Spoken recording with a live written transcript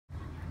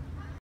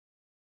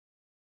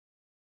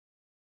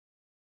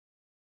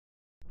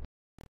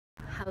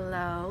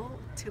Hello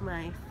to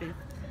my 5th,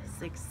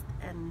 6th,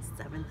 and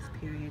 7th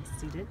period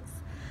students.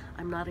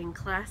 I'm not in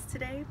class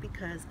today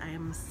because I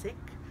am sick.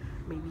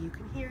 Maybe you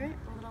can hear it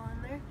a little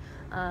in there.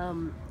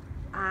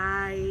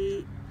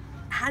 I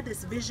had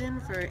this vision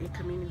for a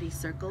community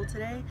circle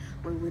today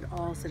where we'd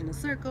all sit in a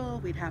circle,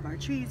 we'd have our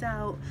trees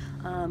out,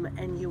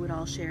 and you would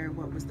all share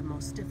what was the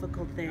most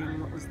difficult thing,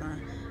 what was the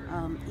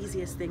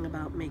easiest thing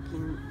about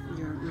making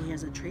me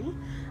as a tree,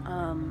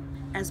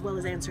 as well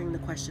as answering the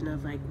question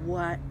of like,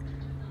 what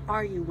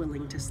are you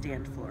willing to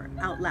stand for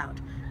out loud?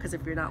 Because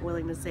if you're not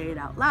willing to say it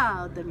out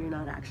loud, then you're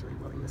not actually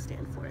willing to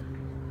stand for it.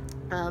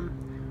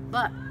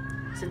 But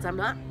since I'm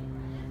not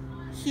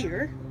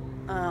here,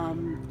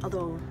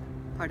 although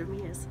part of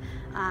me is,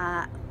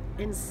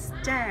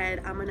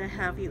 instead I'm gonna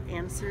have you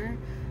answer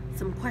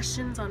some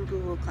questions on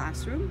Google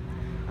Classroom,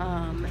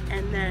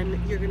 and then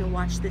you're gonna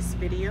watch this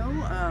video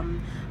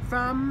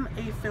from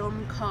a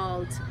film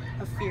called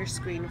A Fierce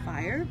Green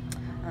Fire.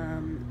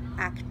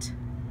 Act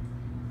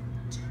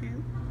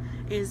 2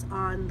 is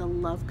on the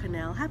Love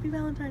Canal. Happy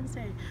Valentine's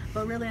Day.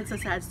 But really it's a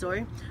sad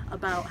story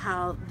about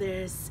how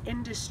this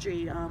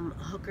industry,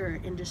 Hooker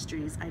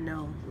Industries, I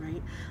know,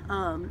 right?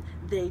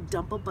 They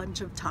dump a bunch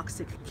of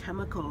toxic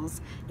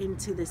chemicals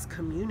into this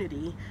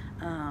community,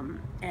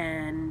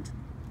 and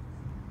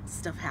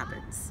stuff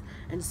happens.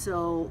 And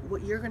so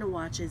what you're gonna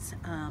watch is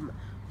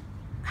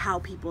how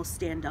people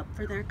stand up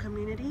for their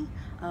community,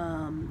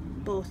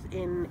 both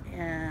in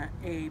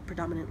a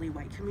predominantly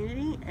white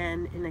community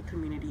and in a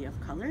community of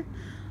color.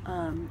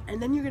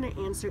 And then you're going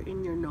to answer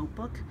in your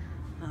notebook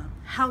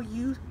how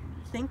you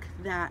think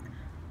that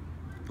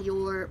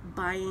your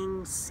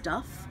buying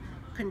stuff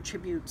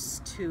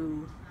contributes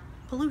to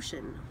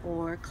pollution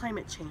or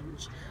climate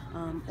change,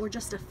 or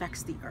just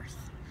affects the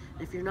earth.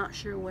 If you're not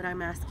sure what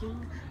I'm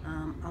asking,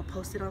 I'll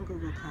post it on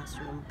Google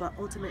Classroom. But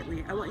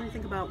ultimately, I want you to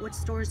think about what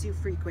stores you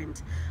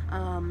frequent,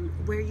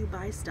 where you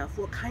buy stuff,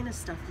 what kind of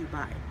stuff you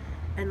buy,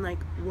 and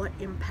like what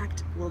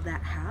impact will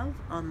that have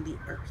on the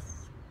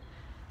earth.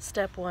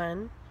 Step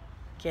 1,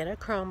 get a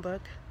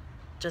Chromebook.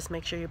 Just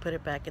make sure you put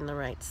it back in the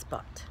right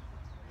spot.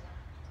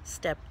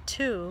 Step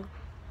 2,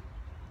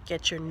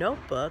 get your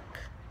notebook.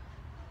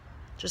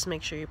 Just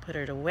make sure you put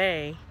it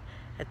away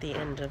at the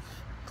end of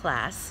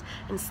class.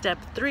 And step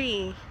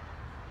 3,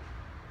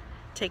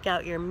 take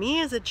out your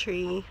Me as a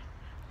Tree.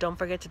 Don't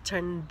forget to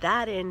turn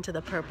that into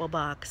the purple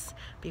box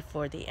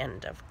before the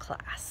end of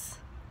class.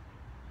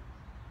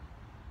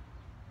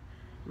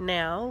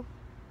 Now,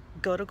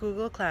 go to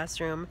Google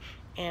Classroom,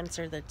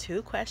 answer the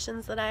 2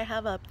 questions that I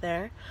have up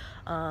there,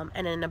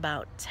 and in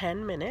about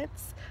 10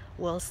 minutes,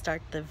 we'll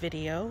start the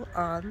video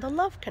on the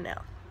Love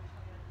Canal.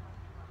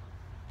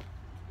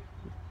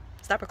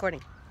 Stop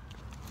recording.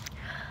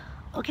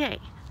 Okay.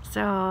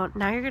 So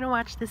now you're going to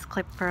watch this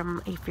clip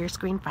from A Fierce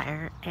Green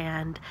Fire,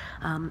 and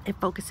it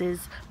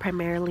focuses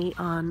primarily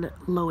on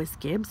Lois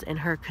Gibbs and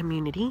her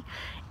community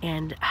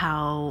and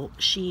how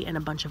she and a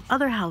bunch of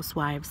other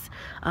housewives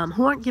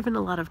who aren't given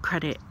a lot of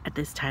credit at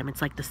this time, it's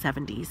like the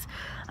 70s,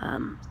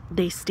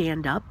 they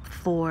stand up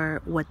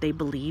for what they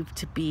believe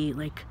to be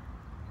like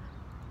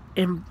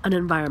an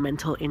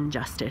environmental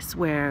injustice,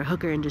 where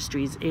Hooker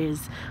Industries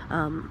is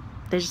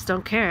they just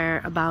don't care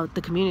about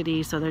the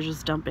community, so they're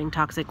just dumping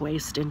toxic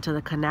waste into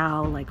the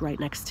canal, like right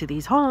next to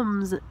these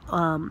homes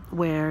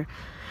where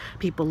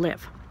people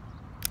live.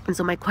 And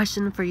so my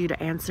question for you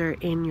to answer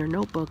in your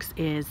notebooks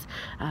is,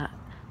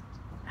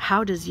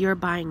 how does your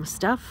buying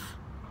stuff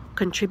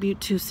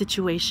contribute to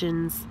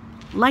situations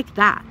like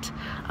that?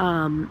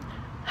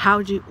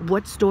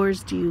 What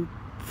stores do you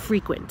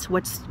frequent?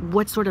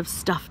 What sort of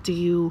stuff do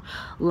you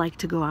like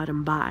to go out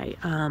and buy?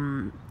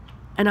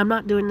 And I'm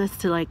not doing this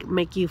to like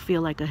make you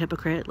feel like a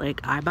hypocrite, like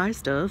I buy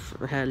stuff,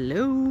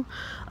 hello.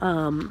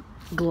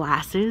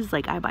 Glasses,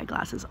 like I buy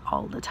glasses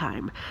all the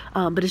time.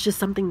 But it's just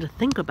something to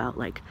think about,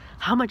 like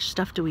how much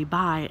stuff do we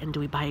buy, and do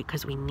we buy it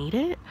because we need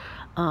it?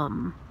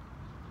 Or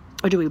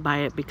do we buy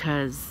it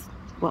because,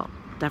 well,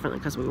 definitely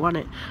because we want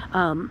it.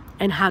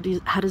 And how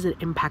does it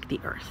impact the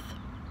earth?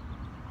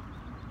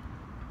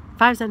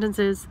 5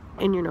 sentences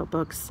in your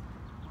notebooks,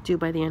 due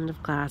by the end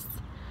of class.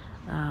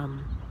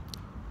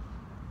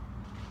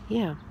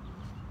 Yeah.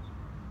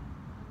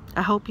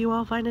 I hope you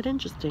all find it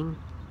interesting.